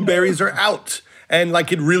decided blueberries are out. And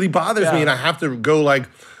like it really bothers me. And I have to go like,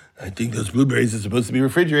 I think those blueberries are supposed to be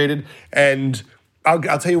refrigerated. And I'll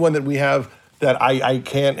tell you one that we have that I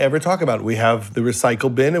can't ever talk about. We have the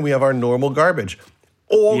recycle bin and we have our normal garbage.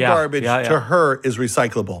 All garbage to her is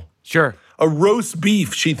recyclable. Sure. A roast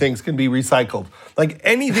beef, she thinks, can be recycled. Like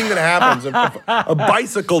anything that happens, a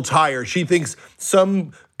bicycle tire, she thinks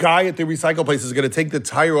some guy at the recycle place is going to take the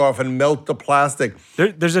tire off and melt the plastic.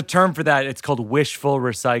 There's a term for that. It's called wishful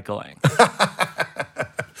recycling.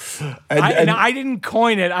 And I didn't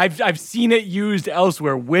coin it. I've seen it used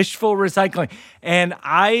elsewhere. Wishful recycling. And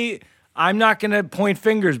I'm not going to point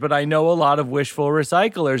fingers, but I know a lot of wishful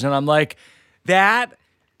recyclers, and I'm like, that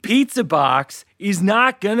pizza box is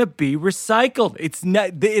not going to be recycled. It's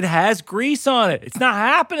not. It has grease on it. It's not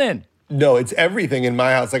happening. No, it's everything in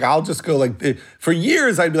my house. Like, I'll just go for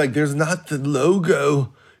years, I'd be like, there's not the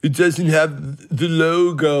logo. It doesn't have the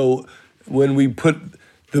logo. When we put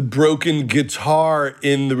the broken guitar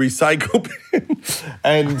in the recycle bin.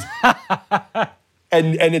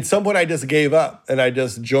 And at some point I just gave up and I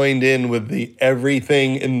just joined in with the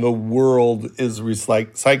everything in the world is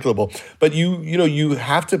recyclable. But you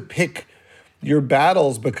have to pick your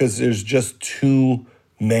battles because there's just too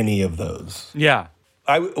many of those. Yeah.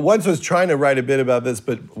 I once was trying to write a bit about this,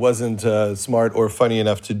 but wasn't smart or funny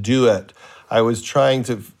enough to do it. I was trying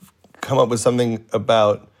to come up with something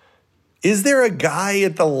about, is there a guy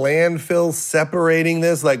at the landfill separating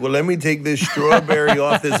this? Like, well, let me take this strawberry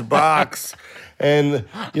off this box. And,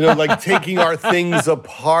 taking our things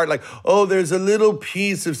apart. Like, oh, there's a little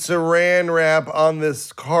piece of saran wrap on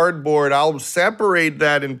this cardboard. I'll separate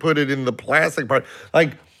that and put it in the plastic part.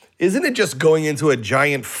 Like, isn't it just going into a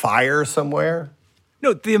giant fire somewhere?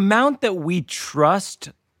 No, the amount that we trust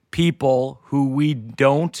people who we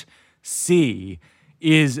don't see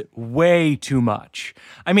is way too much.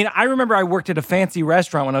 I mean, I remember I worked at a fancy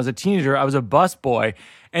restaurant when I was a teenager. I was a busboy,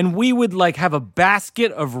 and we would have a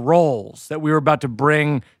basket of rolls that we were about to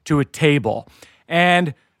bring to a table.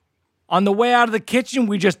 And on the way out of the kitchen,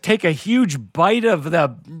 we just take a huge bite of the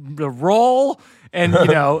roll and,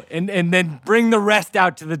 and then bring the rest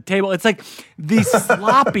out to the table. It's like the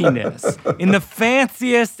sloppiness in the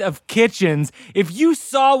fanciest of kitchens. If you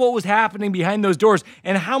saw what was happening behind those doors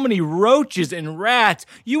and how many roaches and rats,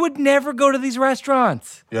 you would never go to these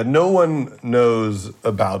restaurants. Yeah, no one knows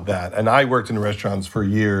about that. And I worked in restaurants for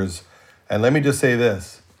years. And let me just say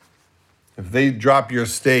this. If they drop your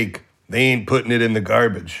steak, they ain't putting it in the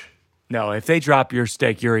garbage. No, if they drop your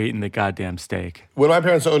steak, you're eating the goddamn steak. When my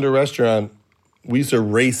parents owned a restaurant, we used to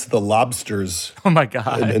race the lobsters. Oh, my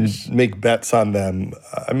God. And make bets on them.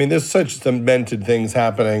 I mean, there's such demented things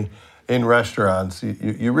happening in restaurants.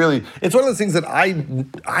 You really, it's one of those things that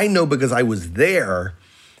I know because I was there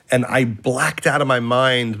and I blacked out of my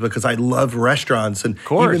mind because I love restaurants. And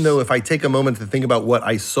even though if I take a moment to think about what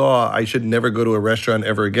I saw, I should never go to a restaurant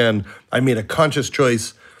ever again. I made a conscious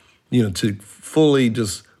choice, to fully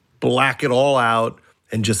just black it all out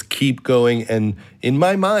and just keep going. And in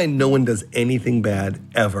my mind, no one does anything bad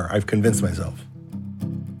ever. I've convinced myself.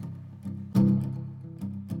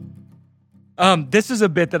 This is a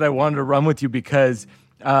bit that I wanted to run with you because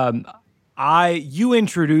you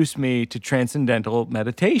introduced me to transcendental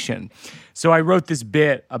meditation. So I wrote this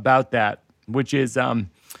bit about that, which is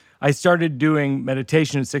I started doing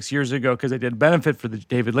meditation 6 years ago because I did a benefit for the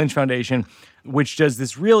David Lynch Foundation, which does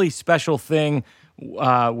this really special thing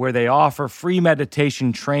where they offer free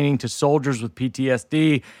meditation training to soldiers with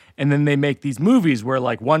PTSD. And then they make these movies where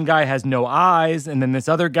one guy has no eyes and then this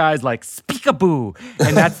other guy's like, speak-a-boo.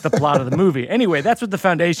 And that's the plot of the movie. Anyway, that's what the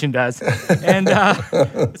foundation does. And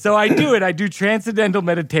so I do it. I do transcendental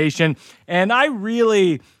meditation. And I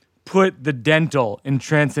really put the dental in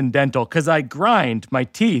transcendental because I grind my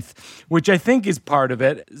teeth, which I think is part of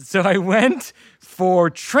it. So I went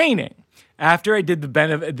for training. After I did the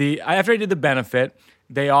benefit,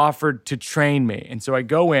 they offered to train me. And so I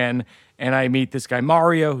go in and I meet this guy,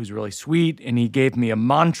 Mario, who's really sweet, and he gave me a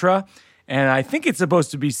mantra. And I think it's supposed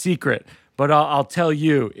to be secret, but I'll tell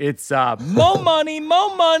you, it's mo money,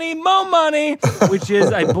 mo money, mo money, which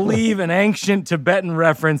is, I believe, an ancient Tibetan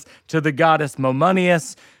reference to the goddess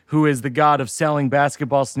Momonius, who is the god of selling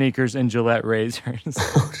basketball sneakers and Gillette razors.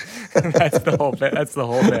 That's the whole bit. That's the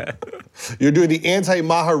whole bit. You're doing the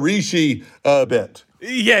anti-Maharishi bit.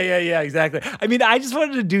 Yeah, exactly. I mean, I just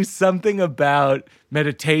wanted to do something about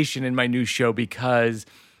meditation in my new show because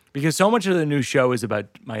so much of the new show is about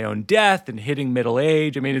my own death and hitting middle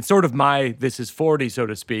age. I mean, it's sort of my this is 40, so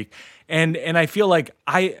to speak. And I feel like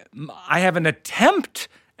I have an attempt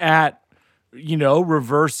at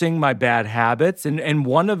reversing my bad habits. And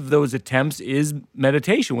one of those attempts is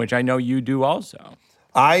meditation, which I know you do also.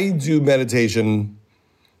 I do meditation,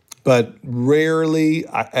 but rarely,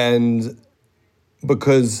 and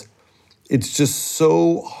because it's just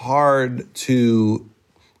so hard to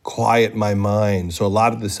quiet my mind. So a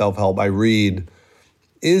lot of the self-help I read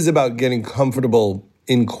is about getting comfortable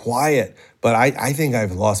in quiet. But I think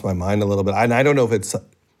I've lost my mind a little bit. And I don't know if it's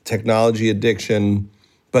technology addiction,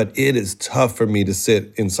 but it is tough for me to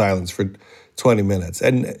sit in silence for 20 minutes.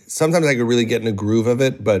 And sometimes I could really get in a groove of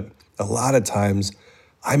it, but a lot of times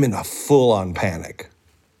I'm in a full-on panic.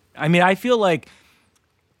 I mean, I feel like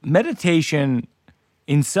meditation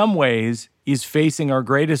in some ways is facing our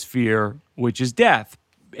greatest fear, which is death.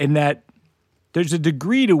 And that there's a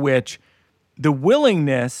degree to which the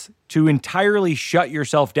willingness to entirely shut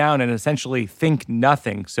yourself down and essentially think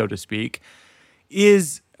nothing, so to speak,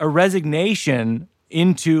 is a resignation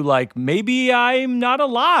into like, maybe I'm not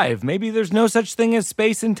alive. Maybe there's no such thing as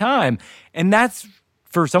space and time. And that's,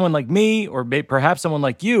 for someone like me, or perhaps someone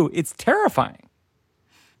like you, it's terrifying.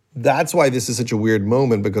 That's why this is such a weird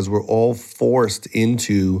moment, because we're all forced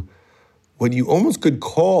into what you almost could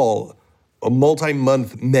call a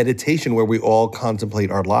multi-month meditation where we all contemplate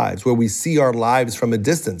our lives, where we see our lives from a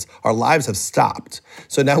distance. Our lives have stopped.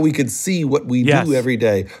 So now we could see what we do every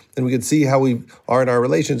day, and we could see how we are in our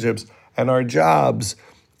relationships and our jobs.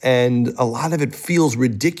 And a lot of it feels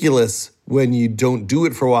ridiculous when you don't do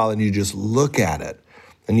it for a while and you just look at it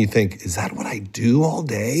and you think, is that what I do all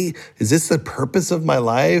day? Is this the purpose of my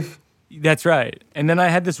life? That's right. And then I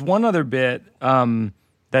had this one other bit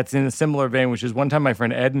that's in a similar vein, which is one time my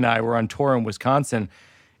friend Ed and I were on tour in Wisconsin,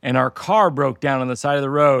 and our car broke down on the side of the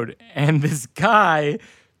road, and this guy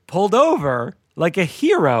pulled over like a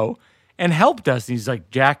hero and helped us. He's like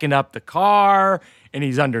jacking up the car, and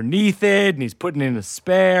he's underneath it, and he's putting in a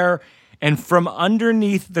spare. And from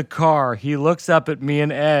underneath the car, he looks up at me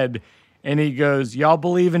and Ed, and he goes, "Y'all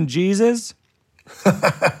believe in Jesus?"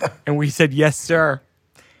 And we said, "Yes, sir."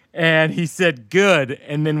 And he said, "Good."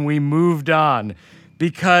 And then we moved on.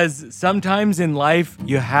 Because sometimes in life,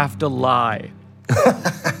 you have to lie.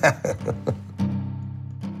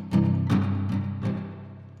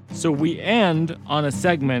 So we end on a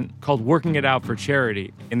segment called Working It Out for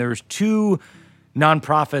Charity. And there's two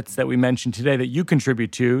nonprofits that we mentioned today that you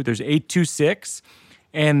contribute to. There's 826,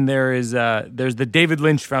 and there's the David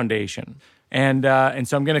Lynch Foundation. And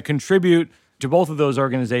so I'm going to contribute to both of those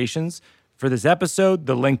organizations for this episode.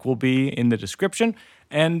 The link will be in the description.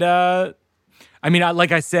 And I mean,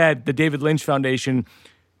 like I said, the David Lynch Foundation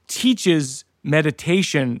teaches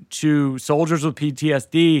meditation to soldiers with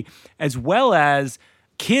PTSD, as well as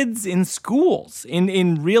kids in schools,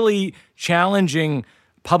 in really challenging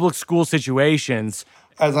public school situations.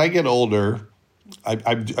 As I get older,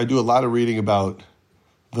 I do a lot of reading about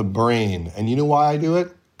the brain. And you know why I do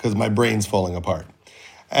it? Because my brain's falling apart.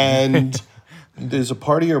 And there's a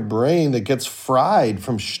part of your brain that gets fried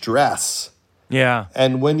from stress. Yeah.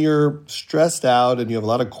 And when you're stressed out and you have a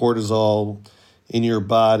lot of cortisol in your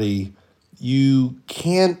body, you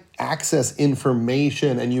can't access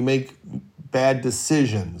information and you make bad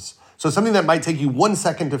decisions. So something that might take you 1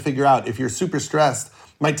 second to figure out, if you're super stressed,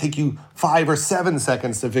 might take you 5 or 7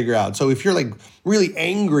 seconds to figure out. So if you're like really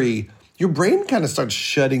angry, your brain kind of starts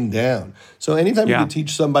shutting down. So anytime you can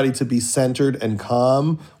teach somebody to be centered and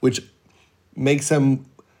calm, which makes them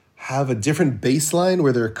have a different baseline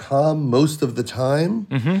where they're calm most of the time.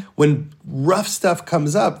 Mm-hmm. When rough stuff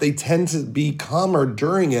comes up, they tend to be calmer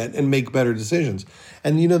during it and make better decisions.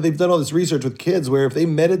 And, you know, they've done all this research with kids where if they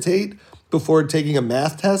meditate before taking a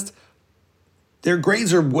math test, their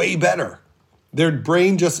grades are way better. Their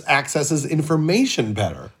brain just accesses information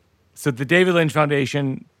better. So the David Lynch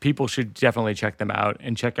Foundation, people should definitely check them out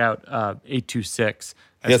and check out 826.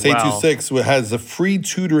 Yes, 826 has a free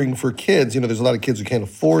tutoring for kids. You know, there's a lot of kids who can't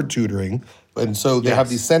afford tutoring. And so they have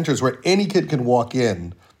these centers where any kid can walk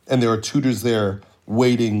in, and there are tutors there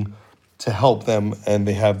waiting to help them. And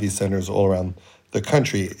they have these centers all around the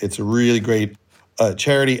country. It's a really great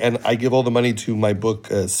charity. And I give all the money to my book,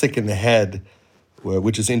 Sick in the Head,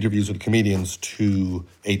 which is interviews with comedians, to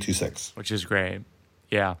 826. Which is great.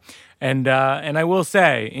 Yeah. And I will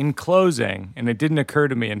say, in closing, and it didn't occur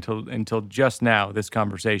to me until just now, this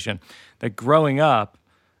conversation, that growing up,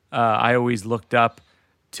 I always looked up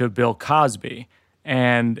to Bill Cosby,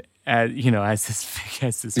 and as this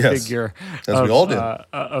figure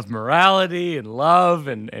of morality and love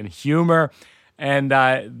and humor, and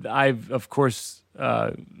I've of course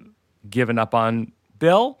given up on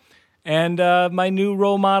Bill, and my new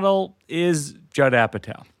role model is Judd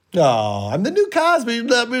Apatow. Oh, I'm the new Cosby.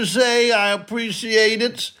 Let me say I appreciate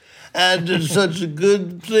it. And it's such a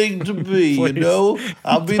good thing to be, you know?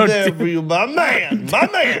 I'll be there for you, my man.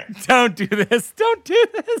 Don't do this. Don't do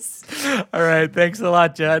this. All right. Thanks a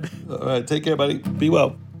lot, Judd. All right. Take care, buddy. Be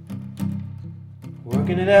well.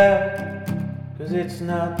 Working it out, 'cause it's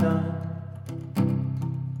not done.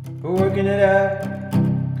 We're working it out,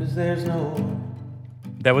 'cause there's no one.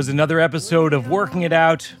 That was another episode of Working It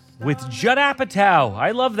Out with Judd Apatow.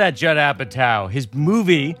 I love that Judd Apatow. His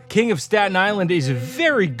movie, King of Staten Island, is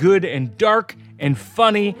very good and dark and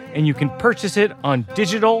funny, and you can purchase it on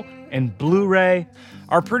digital and Blu-ray.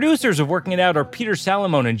 Our producers of Working It Out are Peter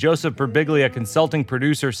Salamone and Joseph Berbiglia, consulting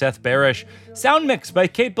producer Seth Barish. Sound mix by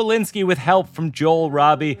Kate Belinsky with help from Joel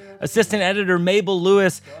Robbie. Assistant editor Mabel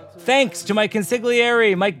Lewis. Thanks to my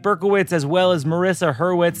consigliere, Mike Berkowitz, as well as Marissa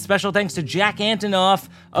Hurwitz. Special thanks to Jack Antonoff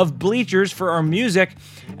of Bleachers for our music.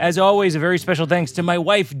 As always, a very special thanks to my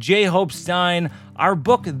wife, J. Hope Stein. Our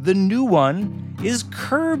book, The New One, is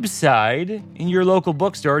curbside in your local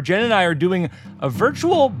bookstore. Jen and I are doing a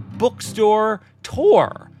virtual bookstore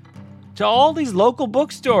tour to all these local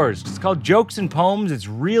bookstores. It's called Jokes and Poems. It's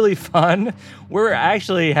really fun. We're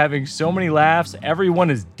actually having so many laughs. Everyone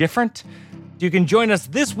is different. You can join us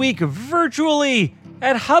this week virtually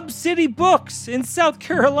at Hub City Books in South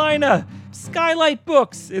Carolina, Skylight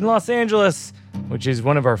Books in Los Angeles, which is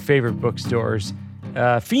one of our favorite bookstores,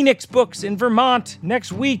 Phoenix Books in Vermont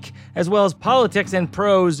next week, as well as Politics and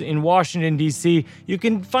Prose in Washington, D.C. You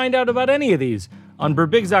can find out about any of these on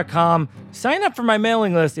Burbigs.com. Sign up for my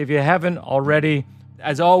mailing list if you haven't already.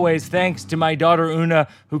 As always, thanks to my daughter Una,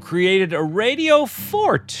 who created a radio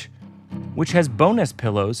fort, which has bonus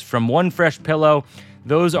pillows from One Fresh Pillow.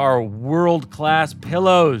 Those are world-class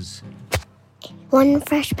pillows. One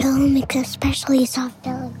Fresh Pillow makes especially soft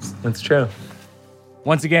pillows. That's true.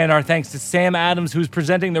 Once again, our thanks to Sam Adams, who's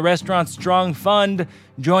presenting the Restaurant Strong Fund.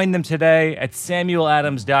 Join them today at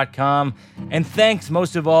SamuelAdams.com. And thanks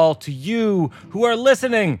most of all to you who are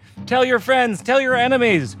listening. Tell your friends, tell your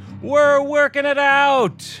enemies. We're working it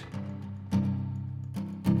out.